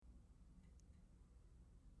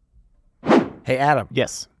Hey, Adam.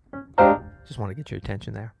 Yes. Just want to get your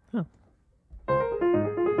attention there. Oh.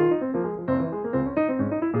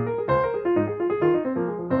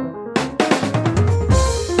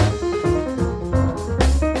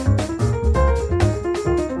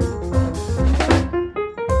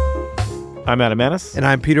 I'm Adam Manis. And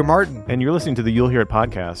I'm Peter Martin. And you're listening to the You'll Hear It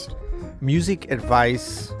podcast. Music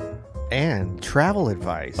advice and travel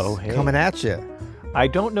advice. Oh, hey. Coming at you. I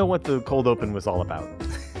don't know what the cold open was all about.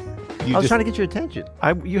 I was trying to get your attention.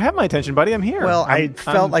 You have my attention, buddy. I'm here. Well, I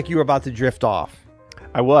felt like you were about to drift off.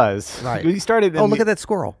 I was. Right. We started. Oh, look at that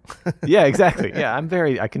squirrel. Yeah, exactly. Yeah,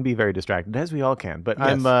 I can be very distracted, as we all can. But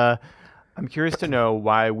Yes. I'm curious to know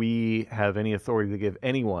why we have any authority to give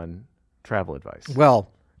anyone travel advice. Well,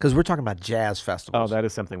 because we're talking about jazz Oh, festivals. that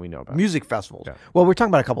is something we know about. Music festivals. Yeah. Well, we're talking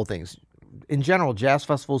about a couple of things. In general, jazz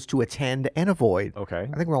festivals to attend and avoid. Okay.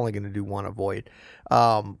 I think we're only going to do one avoid.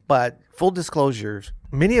 But full disclosures,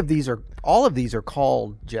 all of these are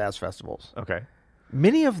called jazz festivals. Okay.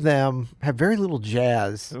 Many of them have very little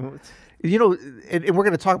jazz. You know, and we're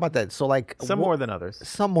going to talk about that. So, like, Some more than others.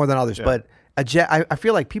 some more than others. Yeah. But I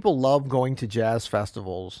feel like people love going to jazz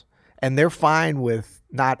festivals, and they're fine with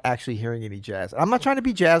not actually hearing any jazz. I'm not trying to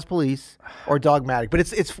be jazz police or dogmatic, but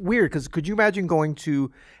it's weird because could you imagine going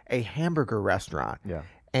to a hamburger restaurant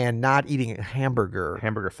and not eating a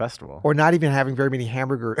hamburger festival. or not even having very many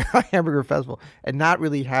hamburger festival and not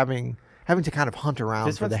really having to kind of hunt around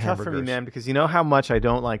This for the one's tough hamburgers. for me, man, because you know how much I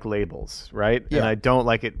don't like labels, right? Yeah. And I don't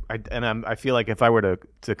like it. I feel like if I were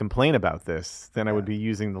to complain about this, then I would be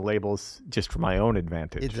using the labels just for my own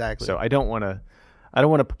advantage. Exactly. So I don't want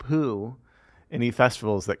to poo any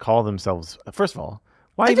festivals that call themselves. First of all,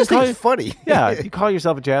 why I even just call think it's funny. Yeah, you call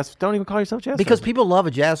yourself a jazz. Don't even call yourself a jazz. Because festival. people love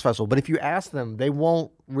a jazz festival, but if you ask them, they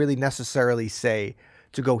won't really necessarily say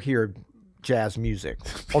to go hear jazz music.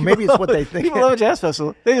 Or maybe it's what they think. People love a jazz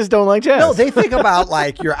festival. They just don't like jazz. No, they think about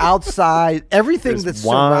like you're outside, everything There's that's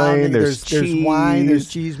wine, surrounding. there's There's wine, there's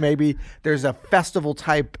cheese. cheese. Maybe there's a festival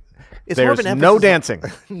type. It's more of There's an no emphasis dancing.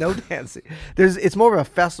 no dancing. It's more of a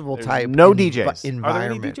festival type. No DJs. Environment. Are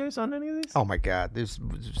there any DJs on any of these? Oh my God, there's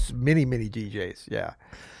many DJs. Yeah,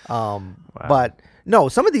 but no,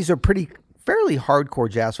 some of these are fairly hardcore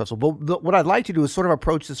jazz festivals. But what I'd like to do is sort of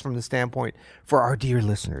approach this from the standpoint for our dear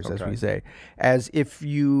listeners, as we say, as if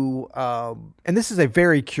you and this is a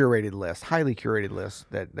very curated list, highly curated list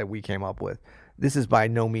that we came up with. This is by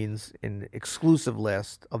no means an exclusive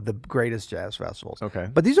list of the greatest jazz festivals. Okay.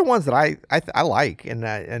 But these are ones that I like and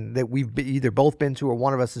that we've either both been to or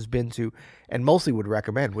one of us has been to and mostly would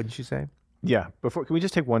recommend, wouldn't you say? Yeah. Can we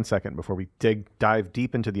just take 1 second before we dive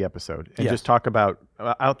deep into the episode and Yes. just talk about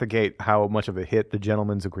out the gate how much of a hit the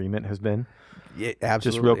Gentleman's Agreement has been? Yeah,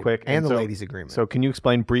 absolutely. Just real quick. And the so, ladies' agreement. So can you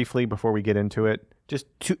explain briefly before we get into it? Just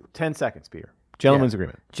 10 seconds, Peter. Gentleman's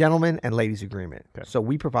Agreement. Gentlemen and ladies' agreement. Okay. So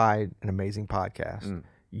we provide an amazing podcast.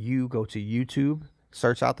 You go to YouTube,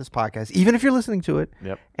 search out this podcast, even if you're listening to it,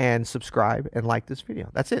 Yep. and subscribe and like this video.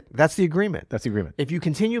 That's it. That's the agreement. That's the agreement. If you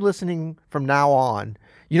continue listening from now on,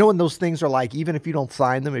 you know when those things are like, even if you don't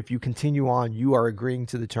sign them, if you continue on, you are agreeing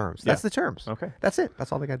to the terms. That's Yeah. the terms. Okay. That's it.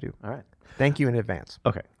 That's all they got to do. All right. Thank you in advance.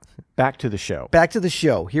 Okay. Back to the show. Back to the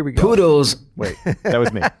show. Here we go. Poodles. Wait, that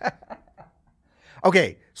was me.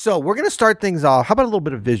 Okay, so we're going to start things off. How about a little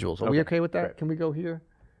bit of visuals? Are we Okay, okay with that? great. Can we go here?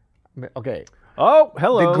 Okay. Oh,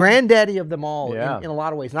 hello. The granddaddy of them all Yeah. in a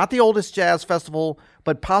lot of ways. Not the oldest jazz festival,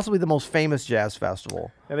 but possibly the most famous jazz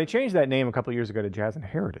festival. Now, they changed that name a couple of years ago to Jazz and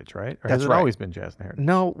Heritage, right? Or That's has it right. always been Jazz and Heritage?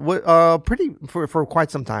 No, pretty for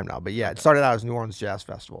quite some time now. But yeah, it started out as New Orleans Jazz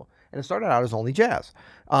Festival. And it started out as only jazz.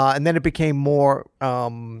 And then it became more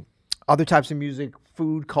other types of music,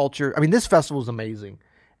 food, culture. I mean, this festival is amazing.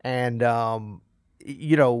 And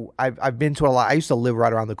you know, I've been to a lot. I used to live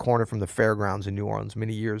right around the corner from the fairgrounds in New Orleans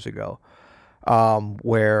many years ago,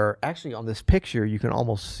 where actually on this picture you can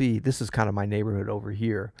almost see this is kind of my neighborhood over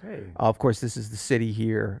here. Hey. Of course, this is the city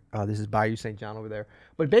here. This is Bayou St. John over there.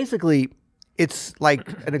 But basically, it's like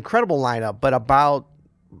an incredible lineup. But about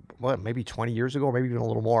maybe 20 years ago, or maybe even a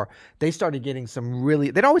little more, they started getting some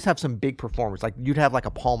really, they'd always have some big performers. Like you'd have like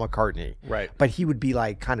a Paul McCartney. Right. But he would be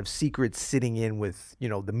like kind of secret sitting in with, you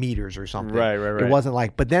know, the Meters or something. Right. It wasn't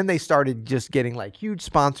like, but then they started just getting like huge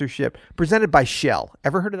sponsorship presented by Shell.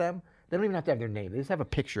 Ever heard of them? They don't even have to have their name. They just have a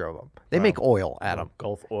picture of them. They make oil, Adam.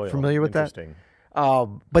 Gulf Oil. Familiar with that?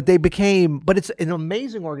 Interesting. But it's an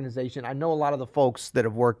amazing organization. I know a lot of the folks that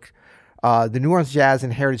have worked The New Orleans Jazz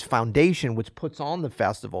and Heritage Foundation, which puts on the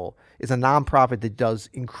festival, is a nonprofit that does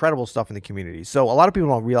incredible stuff in the community. So a lot of people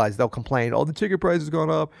don't realize. They'll complain, oh, the ticket price has gone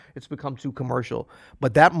up. It's become too commercial.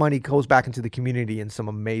 But that money goes back into the community in some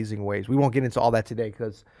amazing ways. We won't get into all that today,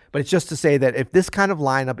 but it's just to say that if this kind of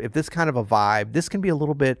lineup, if this kind of a vibe, this can be a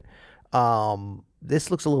little bit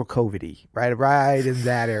this looks a little COVID-y, right in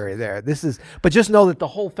that area there. But just know that the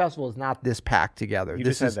whole festival is not this packed together. You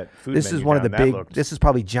this just is had that food this is menu one of down. the That big. looked- This is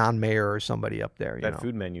probably John Mayer or somebody up there. That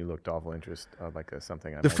food menu looked awful like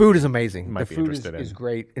something. The food is amazing. might The be food interested in. is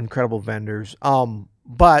great. Incredible vendors.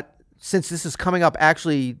 But since this is coming up,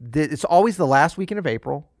 actually, it's always the last weekend of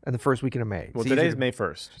April and the first weekend of May. Well, It's today's easier- May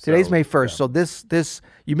 1st. Today's May 1st. So this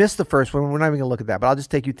you missed the first one. We're not even going to look at that, but I'll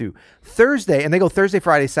just take you through. Thursday, and they go Thursday,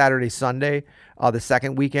 Friday, Saturday, Sunday, the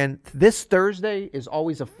second weekend. This Thursday is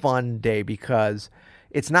always a fun day because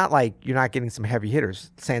it's not like you're not getting some heavy hitters.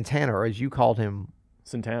 Santana, or as you called him,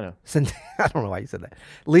 Santana. I don't know why you said that.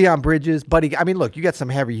 Leon Bridges, Buddy. I mean, look, you got some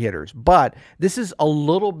heavy hitters, but this is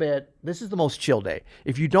this is the most chill day.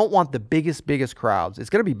 If you don't want the biggest crowds, it's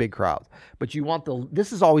going to be big crowds, but you want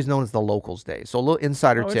this is always known as the locals day. So a little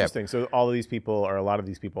insider tip. Interesting. So a lot of these people are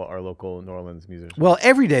local New Orleans musicians. Well,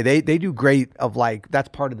 every day they do great that's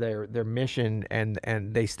part of their mission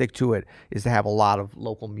and they stick to it is to have a lot of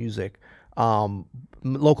local music.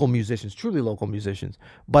 Local musicians, truly local musicians,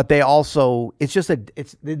 but they also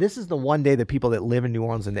this is the one day that people that live in New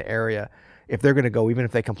Orleans in the area, if they're going to go, even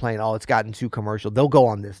if they complain, oh, it's gotten too commercial, they'll go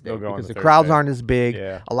on this day because the crowds aren't as big.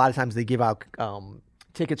 Yeah. A lot of times they give out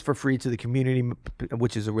tickets for free to the community,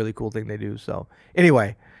 which is a really cool thing they do. So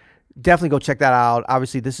anyway, definitely go check that out.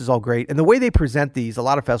 Obviously, this is all great. And the way they present these, a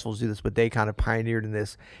lot of festivals do this, but they kind of pioneered in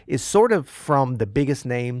this, is sort of from the biggest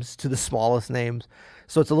names to the smallest names.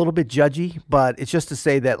 So it's a little bit judgy, but it's just to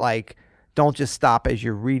say that, like, don't just stop as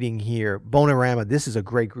you're reading here. Bonorama, this is a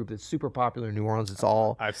great group that's super popular in New Orleans. It's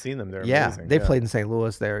all... I've seen them. They're yeah, amazing. they've played in St.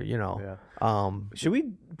 Louis there, Yeah. Should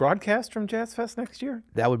we broadcast from Jazz Fest next year?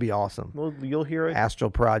 That would be awesome. Well, you'll hear it. Astral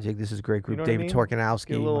Project, this is a great group. You know what I David mean? Torkanowski.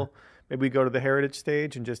 Get a little, maybe we go to the Heritage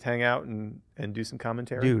stage and just hang out and do some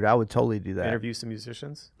commentary. Dude, I would totally do that. Interview some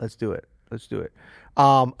musicians. Let's do it.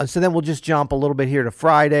 So then we'll just jump a little bit here to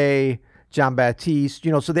Friday. John Baptiste,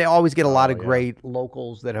 so they always get a lot of great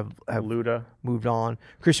locals that have Luda moved on.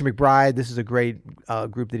 Christian McBride, this is a great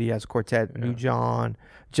group that he has, quartet. New John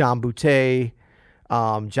Boutte.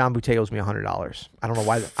 John Boutte owes me $100. I don't know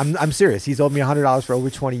why. I'm serious. He's owed me $100 for over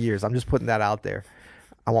 20 years. I'm just putting that out there.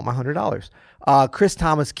 I want my $100. Chris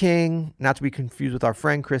Thomas King, not to be confused with our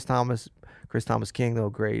friend Chris Thomas King, though,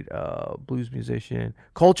 great blues musician.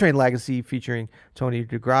 Coltrane Legacy featuring Tony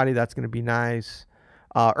DeGrati. That's going to be nice.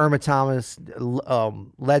 Irma Thomas,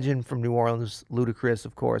 legend from New Orleans. Ludacris,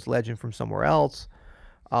 of course, legend from somewhere else.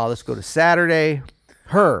 Let's go to Saturday.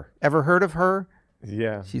 Her. Ever heard of her?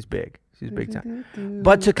 Yeah. She's big. She's big time.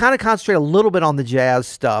 But to kind of concentrate a little bit on the jazz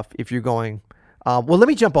stuff, if you're going... well, let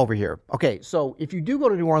me jump over here. Okay, so if you do go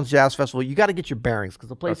to New Orleans Jazz Festival, you got to get your bearings because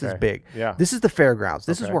the place is big. Yeah. This is the fairgrounds.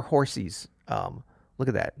 This is where horses... look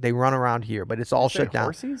at that. They run around here, but it's all shut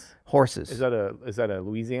down. Horses. Is that a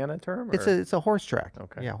Louisiana term? Or? It's a horse track.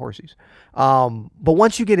 Okay. Yeah, horses. But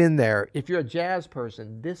once you get in there, if you're a jazz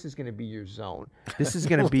person, this is going to be your zone. This is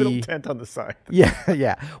going to be little tent on the side.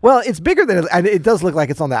 Yeah. Well, it's bigger than and it does look like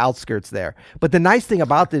it's on the outskirts there. But the nice thing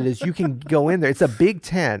about it is you can go in there. It's a big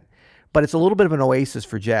tent, but it's a little bit of an oasis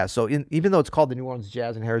for jazz. So even though it's called the New Orleans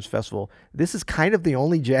Jazz and Heritage Festival, this is kind of the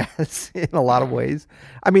only jazz in a lot of ways.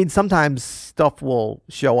 I mean, sometimes stuff will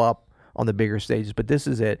show up on the bigger stages, but this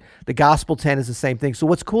is it. The gospel tent is the same thing. So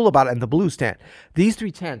what's cool about it, and the blues tent, these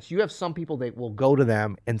three tents, you have some people that will go to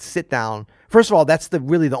them and sit down. First of all, that's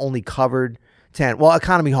really the only covered tent. Well,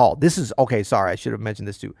 Economy Hall. This is, okay, sorry, I should have mentioned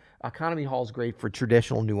this too. Economy Hall is great for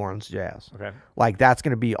traditional New Orleans jazz. Okay. Like that's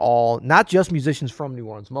going to be all, not just musicians from New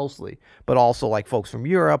Orleans mostly, but also like folks from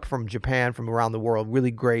Europe, from Japan, from around the world,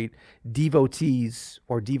 really great devotees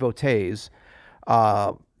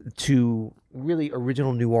to really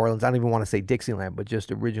original New Orleans. I don't even want to say Dixieland, but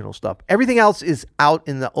just original stuff. Everything else is out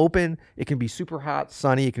in the open. It can be super hot,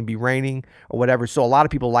 sunny. It can be raining or whatever. So a lot of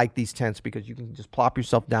people like these tents because you can just plop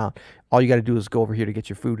yourself down. All you got to do is go over here to get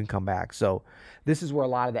your food and come back. So this is where a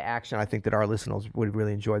lot of the action, I think, that our listeners would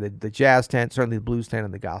really enjoy. The jazz tent, certainly the blues tent,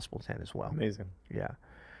 and the gospel tent as well. Amazing. Yeah.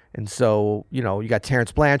 And so, you got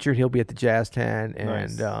Terrence Blanchard. He'll be at the jazz tent.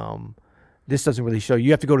 And Nice. this doesn't really show. You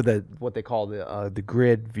have to go to what they call the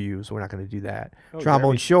grid view, so we're not going to do that. Oh,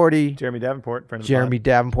 Trombone Shorty. Jeremy Davenport, friend of the Jeremy pod.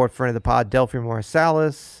 Davenport, friend of the pod. Delphi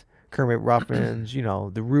Morsalis. Kermit Ruffins.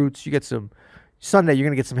 The Roots. You get some... Sunday, you're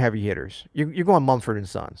going to get some heavy hitters. You're going Mumford &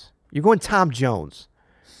 Sons. You're going Tom Jones.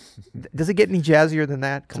 Does it get any jazzier than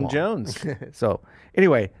that? Come Some on. Jones. So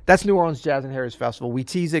anyway, that's New Orleans Jazz and Heritage Festival. We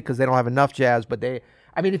tease it because they don't have enough jazz, but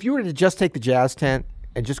if you were to just take the jazz tent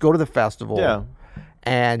and just go to the festival, Yeah.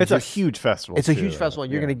 and It's a huge festival. It's a too, huge though. festival,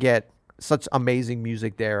 and you're Yeah. going to get such amazing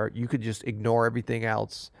music there. You could just ignore everything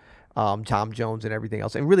else, Tom Jones and everything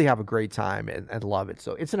else, and really have a great time and love it.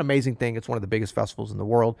 So it's an amazing thing. It's one of the biggest festivals in the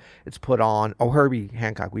world. It's put on. Oh, Herbie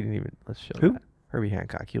Hancock. We didn't even let's show Who? that. Herbie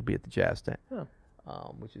Hancock. He'll be at the jazz tent, Oh.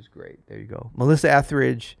 which is great. There you go. Melissa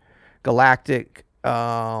Etheridge, Galactic.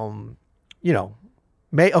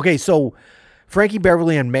 May. Okay, so Frankie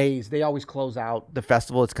Beverly and Maze, they always close out the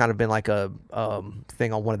festival. It's kind of been like a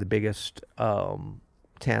thing on one of the biggest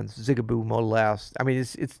tents. Zigaboo, Modalast. I mean,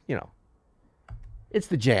 it's it's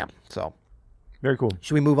the jam. So Very cool.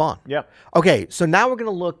 should we move on? Yeah. Okay, so now we're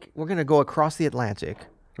gonna go across the Atlantic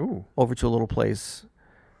Ooh. over to a little place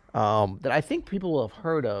that I think people will have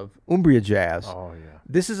heard of, Umbria Jazz. Oh yeah.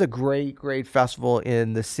 This is a great festival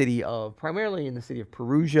primarily in the city of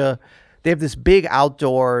Perugia. They have this big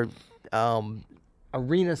outdoor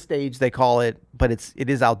arena stage, they call it, but it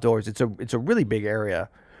is outdoors. It's a really big area.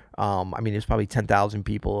 There's probably 10,000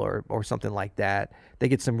 people or something like that. They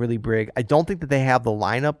get some really big. I don't think that they have the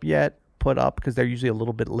lineup yet put up because they're usually a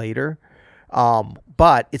little bit later.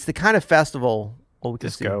 But it's the kind of festival. Oh, we can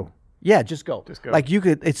Just see. go. Yeah, just go. Just go. Like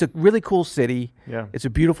it's a really cool city. Yeah. It's a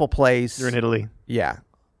beautiful place. You're in Italy. Yeah.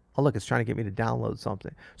 Oh, look, it's trying to get me to download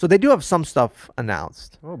something. So they do have some stuff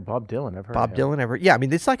announced. Oh, Bob Dylan. I've heard Bob of him. Dylan, yeah. I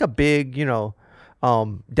mean, it's like a big, Dado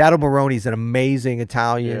Moroni's an amazing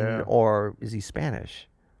Italian, Yeah. or is he Spanish?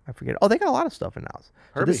 I forget. Oh, they got a lot of stuff announced.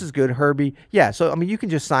 So Herbie. this is good. Herbie. Yeah. So, you can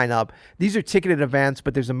just sign up. These are ticketed events,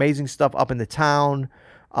 but there's amazing stuff up in the town.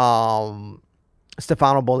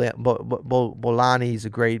 Stefano Bolani is a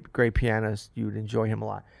great pianist. You would enjoy him a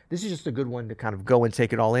lot. This is just a good one to kind of go and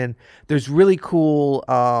take it all in. There's really cool.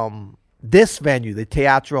 This venue, the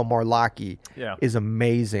Teatro Morlacchi, Yeah. is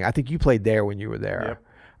amazing. I think you played there when you were there.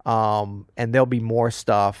 Yep. And there'll be more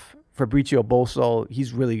stuff. Fabrizio Bosso,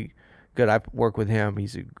 he's really good. I've worked with him.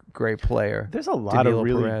 He's a great player. There's a lot Danilo of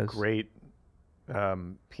really Perez. great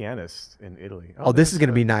pianists in Italy. Oh, this is going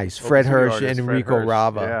to be nice. Fred Hirsch and Enrico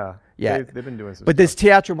Rava. Yeah. Yeah. They've been doing some But this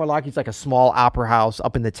Teatro Morlacchi is like a small opera house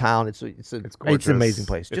up in the town. It's an gorgeous. amazing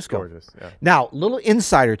place. It's Just go. gorgeous. Yeah. Now, little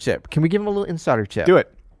insider tip. Can we give him a little insider tip? Do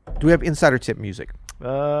it. Do we have insider tip music?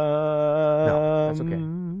 No, that's okay.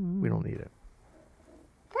 We don't need it.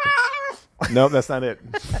 No, that's not it.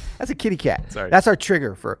 That's a kitty cat. Sorry. That's our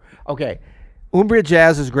trigger for. Okay. Umbria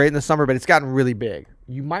Jazz is great in the summer, but it's gotten really big.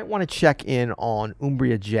 You might want to check in on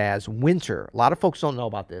Umbria Jazz Winter. A lot of folks don't know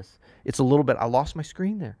about this. It's a little bit. I lost my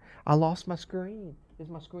screen there. I lost my screen. Is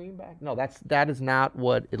my screen back? No, that is not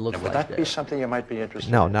what it looks Would like. that be something you might be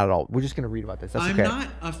interested No, in? not at all. We're just going to read about this. That's I'm okay. not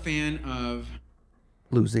a fan of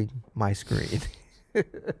Losing my screen.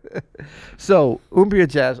 So, Umbria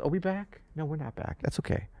Jazz. Are we back? No, we're not back. That's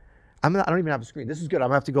okay. I don't even have a screen. This is good. I'm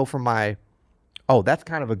going to have to go from my... Oh, that's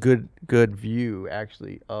kind of a good view,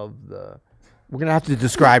 actually, of the... We're going to have to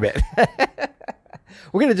describe it.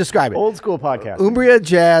 We're going to describe it. Old school podcast. Umbria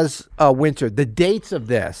Jazz Winter. The dates of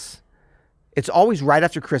this, it's always right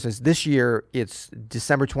after Christmas. This year, it's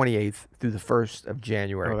December 28th through the 1st of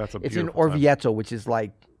January. Oh, that's a It's in beautiful time. Orvieto, which is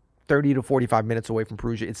like 30 to 45 minutes away from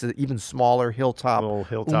Perugia. It's an even smaller hilltop, Little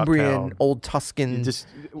hilltop Umbrian, town. old Tuscan. Just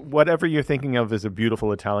whatever you're thinking of as a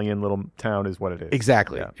beautiful Italian little town is what it is.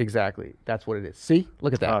 Exactly. Yeah. Exactly. That's what it is. See?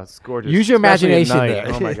 Look at that. Oh, it's gorgeous. Use your Especially at imagination night.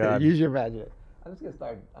 there. Oh my God. Use your imagination. I'm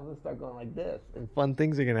gonna start going like this, and fun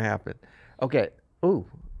things are gonna happen. Okay. Ooh,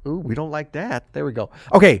 we don't like that. There we go.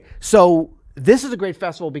 Okay, so this is a great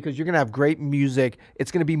festival because you're gonna have great music.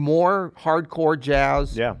 It's gonna be more hardcore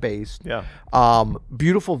jazz based. Yeah.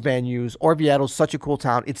 Beautiful venues. Orvieto's such a cool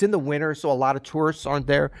town. It's in the winter, so a lot of tourists aren't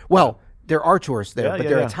there. Well, there are tourists there, Yeah, but yeah,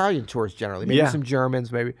 they're yeah. Italian tourists generally. Maybe Yeah. some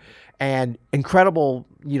Germans, maybe. And incredible,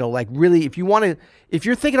 like really, if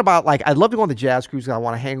you're thinking about like, I'd love to go on the jazz cruise. I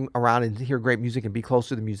want to hang around and hear great music and be close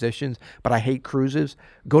to the musicians, but I hate cruises.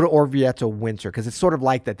 Go to Orvieto Winter because it's sort of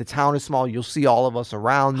like that. The town is small. You'll see all of us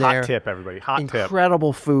around there. Hot tip, everybody. Hot tip.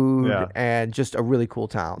 Incredible food Yeah. and just a really cool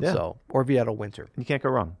town. Yeah. So Orvieto Winter. You can't go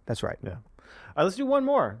wrong. That's right. Yeah. Let's do one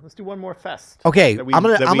more. Let's do one more fest. Okay, that we, I'm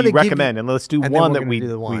gonna give recommend, you- and let's do and then one we're that gonna we do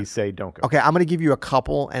the one. we say don't go. Okay, I'm going to give you a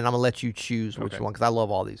couple, and I'm going to let you choose which Okay. one because I love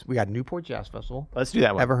all these. We got Newport Jazz Festival. Let's do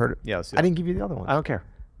that one. Ever heard it? Yeah, let's do I that. didn't give you the other one. I don't care.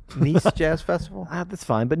 Nice Jazz Festival. That's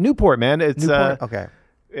fine. But Newport, man, it's Newport. Okay,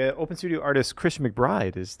 Open Studio artist Christian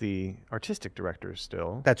McBride is the artistic director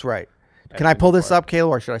still. that's right. Can I pull this up, Kayla,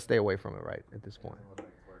 or should I stay away from it right at this point?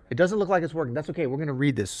 It doesn't look like it's working. That's okay. We're going to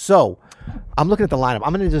read this. So I'm looking at the lineup.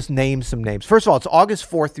 I'm going to just name some names. First of all, it's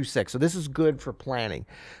August 4th through 6th. So this is good for planning.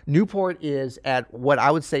 Newport is at what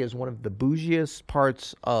I would say is one of the bougiest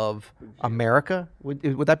parts of America.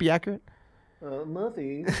 Would that be accurate?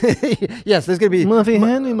 Muffy. Yes, there's going to be... Muffy,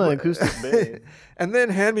 hand me my acoustic bass. And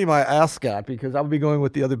then hand me my ascot because I'll be going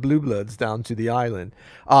with the other Blue Bloods down to the island.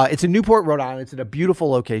 It's in Newport, Rhode Island. It's in a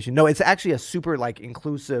beautiful location. No, it's actually a super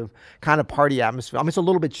inclusive kind of party atmosphere. I mean, it's a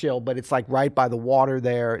little bit chill, but it's right by the water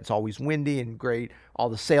there. It's always windy and great. All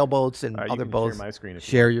the sailboats and other boats. Share my screen.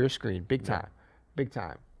 Share your screen. Big time. Big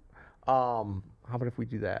time. How about if we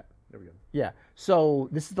do that? There we go. Yeah. So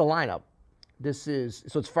this is the lineup.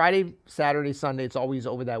 It's Friday, Saturday, Sunday. It's always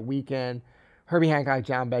over that weekend. Herbie Hancock,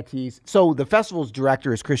 John Baptiste. So the festival's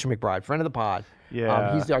director is Christian McBride, friend of the pod.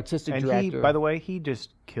 Yeah. He's the artistic director. By the way, he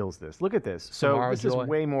just kills this. Look at this. So Samara this is Joy.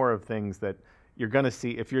 way more of things that you're going to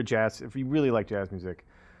see if you really like jazz music.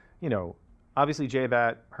 Obviously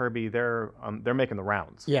J-Bat, Herbie, they're making the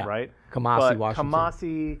rounds, Yeah. right? Kamasi, Washington.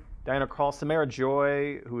 Kamasi, Diana Krall, Samara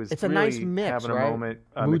Joy, who is It's a really nice mix, having right? a moment.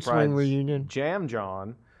 Mood Swing McBride's Reunion. Jam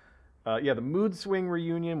John. The Mood Swing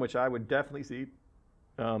Reunion, which I would definitely see.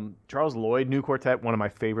 Charles Lloyd, New Quartet, one of my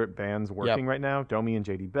favorite bands working right now. Domi and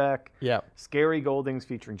J.D. Beck. Yep. Scary Goldings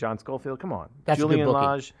featuring John Schofield. Come on. That's Julian a good booking.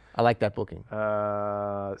 Lage. I like that booking.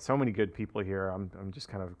 So many good people here. I'm just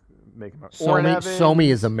kind of making my... Somi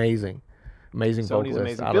is amazing. Amazing Sony's vocalist.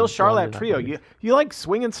 amazing. out Bill of Charlap London, Trio. I think. You like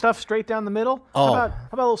swinging stuff straight down the middle? Oh. How about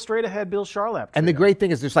a little straight ahead Bill Charlap Trio? And the great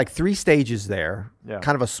thing is there's 3 stages there, Yeah.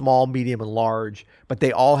 kind of a small, medium, and large, but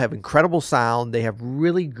they all have incredible sound. They have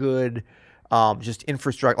really good just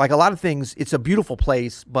infrastructure. A lot of things, it's a beautiful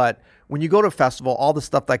place, but when you go to a festival, all the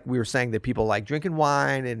stuff we were saying that people like drinking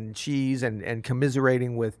wine and cheese and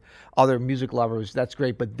commiserating with other music lovers, that's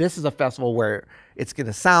great. But this is a festival where it's going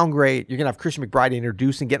to sound great. You're going to have Christian McBride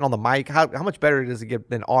introducing, getting on the mic. How much better does it get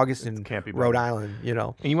than August in can't be Rhode better. Island,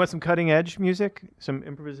 And you want some cutting edge music? Some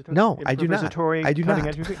improvisatory? No, I do not. I do cutting not.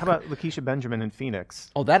 edge music? How about Lakeisha Benjamin in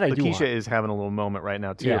Phoenix? Oh, that I do want. Lakeisha is having a little moment right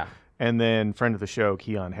now, too. Yeah. And then friend of the show,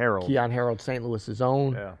 Keon Harold. Keon Harold, St. Louis's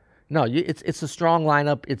own. Yeah. No, it's a strong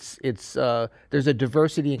lineup. It's there's a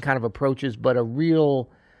diversity in kind of approaches, but a real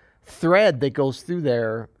thread that goes through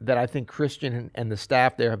there that I think Christian and the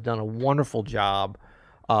staff there have done a wonderful job.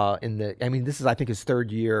 This is I think his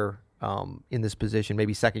 3rd year in this position,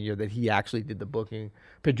 maybe 2nd year that he actually did the booking.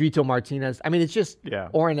 Pedrito Martinez. It's just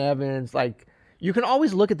Orrin Evans. You can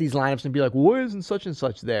always look at these lineups and be like, why isn't such and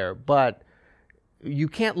such there? But you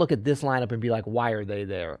can't look at this lineup and be like, why are they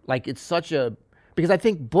there? It's such a... Because I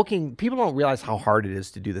think booking, people don't realize how hard it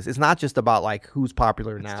is to do this. It's not just about who's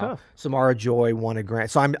popular now. Tough. Samara Joy won a Grammy.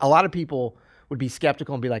 So a lot of people would be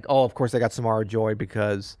skeptical and be like, oh, of course they got Samara Joy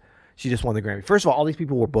because she just won the Grammy. First of all these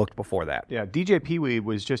people were booked before that. Yeah, DJ Pee Wee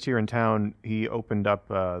was just here in town. He opened up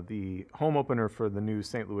the home opener for the new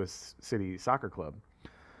St. Louis City Soccer Club.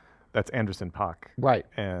 That's Anderson Paak. Right.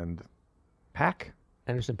 And Paak?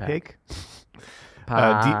 Anderson Paak.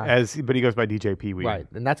 Paak? But he goes by DJ Pee Wee. Right,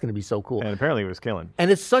 and that's going to be so cool. And apparently it was killing. And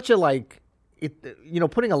it's such a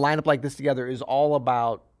putting a lineup like this together is all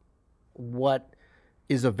about what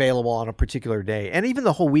is available on a particular day, and even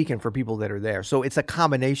the whole weekend for people that are there. So it's a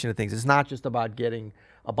combination of things. It's not just about getting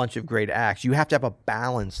a bunch of great acts. You have to have a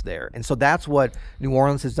balance there, and so that's what New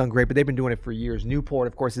Orleans has done great. But they've been doing it for years. Newport,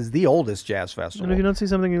 of course, is the oldest jazz festival. And if you don't see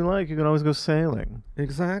something you like, you can always go sailing.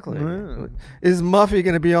 Exactly. Yeah. Is Muffy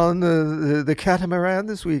going to be on the catamaran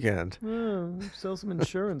this weekend? Sell some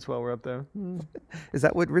insurance while we're up there. Is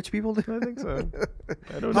that what rich people do? I think so.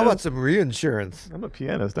 I don't How know. about some reinsurance? I'm a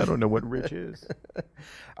pianist. I don't know what rich is.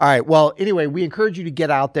 All right. Well, anyway, we encourage you to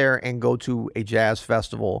get out there and go to a jazz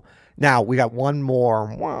festival. Now, we got one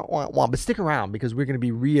more, but stick around because we're going to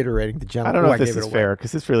be reiterating the general. I don't know if this is fair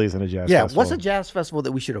because this really isn't a jazz festival. What's a jazz festival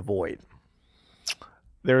that we should avoid?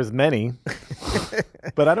 There's many,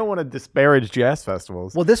 but I don't want to disparage jazz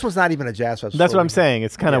festivals. Well, this one's not even a jazz festival. That's what I'm saying.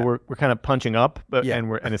 It's kind of we're kind of punching up, but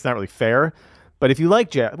and it's not really fair. But if you like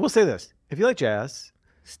jazz, we'll say this: if you like jazz,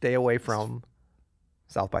 stay away from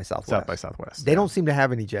South by Southwest. South by Southwest. They don't seem to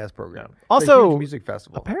have any jazz program. No. Also, a huge music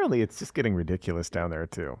festival. Apparently, it's just getting ridiculous down there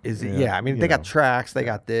too. Is it? Yeah, they got tracks, they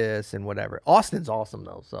got this and whatever. Austin's awesome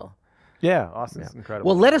though. So yeah, Austin's incredible.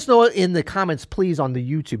 Well, let us know in the comments, please, on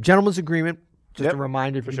the YouTube. Gentleman's Agreement. Just a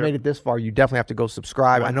reminder, if you made it this far, you definitely have to go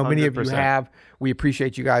subscribe. 100%. I know many of you have. We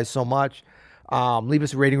appreciate you guys so much. Leave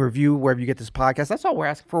us a rating review wherever you get this podcast. That's all we're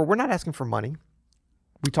asking for. We're not asking for money.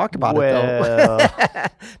 We talked about it, though.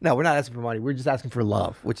 No, we're not asking for money. We're just asking for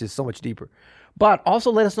love, which is so much deeper. But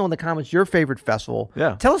also let us know in the comments your favorite festival.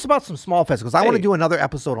 Yeah. Tell us about some small festivals. I want to do another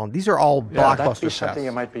episode on these. Are all blockbuster That'd be fests. something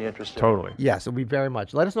you might be interested in. Totally. Yes, it would be very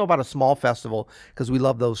much. Let us know about a small festival because we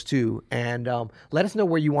love those too. And let us know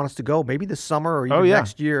where you want us to go, maybe this summer or even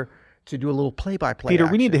next year, to do a little play-by-play Peter,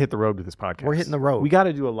 action. we need to hit the road with this podcast. We're hitting the road. We got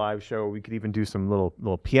to do a live show. We could even do some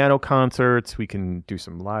little piano concerts. We can do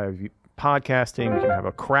some live podcasting. We can have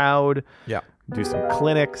a crowd. Yeah. Do some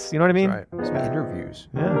clinics. You know what I mean? Right. Some interviews.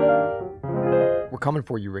 Yeah. We're coming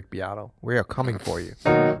for you, Rick Beato. We are coming for you.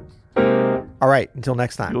 All right. Until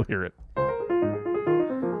next time. You'll hear it.